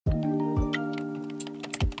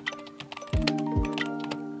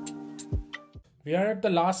we are at the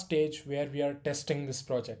last stage where we are testing this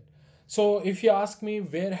project. So if you ask me,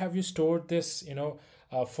 where have you stored this,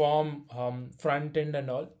 form, front end and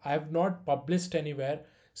all, I have not published anywhere.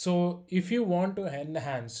 So if you want to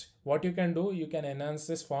enhance, what you can do, you can enhance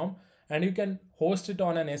this form and you can host it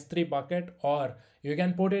on an S3 bucket, or you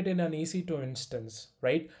can put it in an EC2 instance,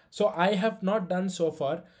 right? So I have not done so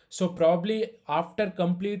far. So probably after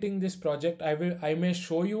completing this project, I may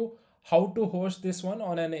show you how to host this one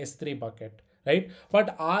on an S3 bucket, right?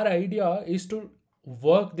 But our idea is to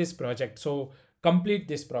work this project, so complete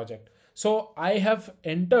this project. So I have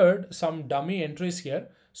entered some dummy entries here.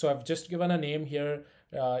 So I've just given a name here,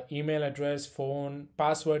 email address, phone,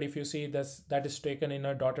 password. If you see this, that is taken in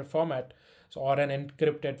a dotted format, so, or an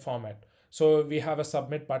encrypted format. So we have a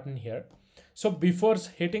submit button here. So before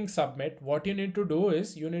hitting submit, what you need to do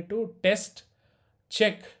is you need to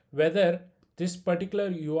check whether this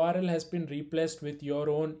particular URL has been replaced with your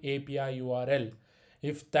own API URL.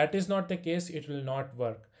 If that is not the case, it will not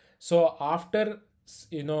work. So after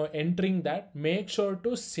entering that, make sure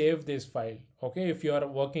to save this file. Okay, if you are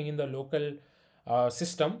working in the local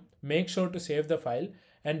system, make sure to save the file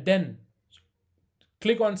and then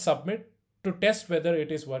click on submit to test whether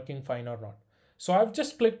it is working fine or not. So I've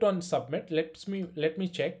just clicked on submit. Let me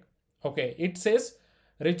check. Okay, it says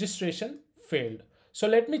registration failed. So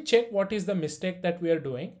let me check what is the mistake that we are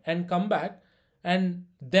doing and come back, and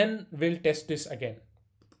then we'll test this again.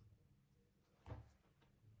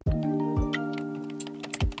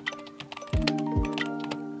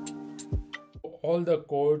 All the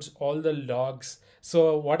codes, all the logs.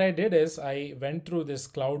 So what I did is I went through this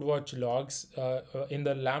CloudWatch logs in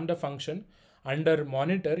the Lambda function. Under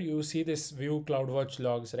monitor, you see this view CloudWatch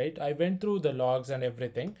logs, right? I went through the logs and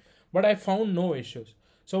everything, but I found no issues.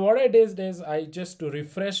 So what I did is I just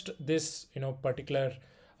refreshed this particular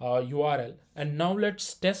URL, and now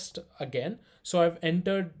let's test again. So I've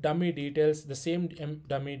entered dummy details, the same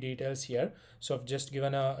dummy details here. So I've just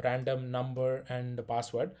given a random number and the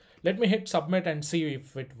password. Let me hit submit and see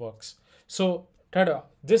if it works. So tada,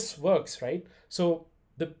 this works, right? So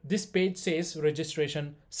this page says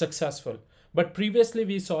registration successful, but previously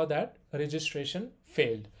we saw that registration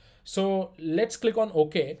failed. So let's click on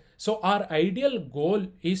OK. So our ideal goal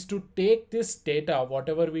is to take this data,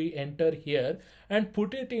 whatever we enter here, and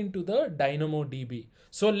put it into the DynamoDB.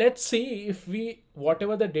 So let's see if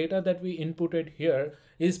whatever the data that we inputted here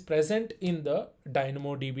is present in the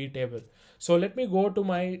DynamoDB table. So let me go to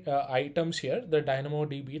my items here, the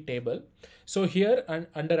DynamoDB table. So here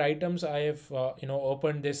under items, I have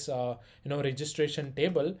opened this registration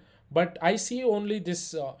table. But I see only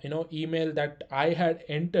this email that I had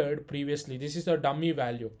entered previously. This is the dummy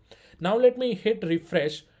value. Now let me hit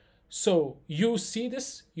refresh. So you see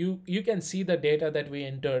this, you can see the data that we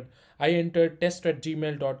entered. I entered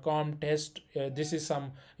test@gmail.com, test. This is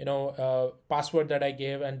some password that I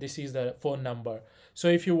gave, and this is the phone number. So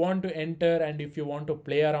if you want to enter and if you want to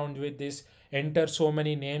play around with this, enter so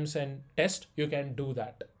many names and test, you can do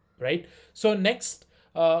that, right? So next,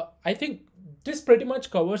 I think this pretty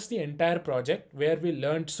much covers the entire project where we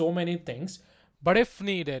learned so many things. But if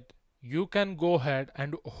needed, you can go ahead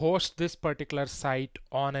and host this particular site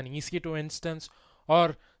on an EC2 instance,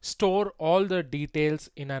 or store all the details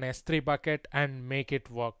in an S3 bucket and make it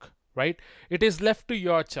work, right? It is left to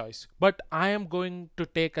your choice, but I am going to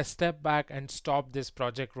take a step back and stop this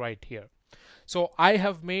project right here. So I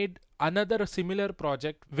have made another similar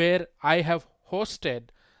project where I have hosted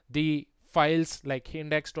the files like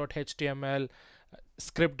index.html,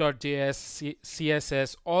 script.js,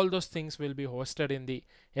 CSS, all those things will be hosted in the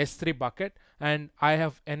S3 bucket, and I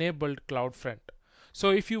have enabled CloudFront.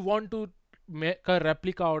 So if you want to make a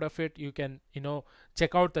replica out of it, you can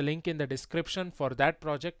check out the link in the description for that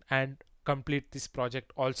project and complete this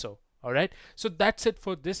project also. All right, so that's it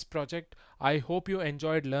for this project. I hope you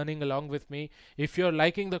enjoyed learning along with me. If you're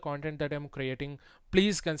liking the content that I'm creating,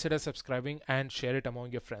 please consider subscribing and share it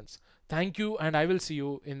among your friends. Thank you, and I will see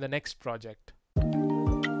you in the next project.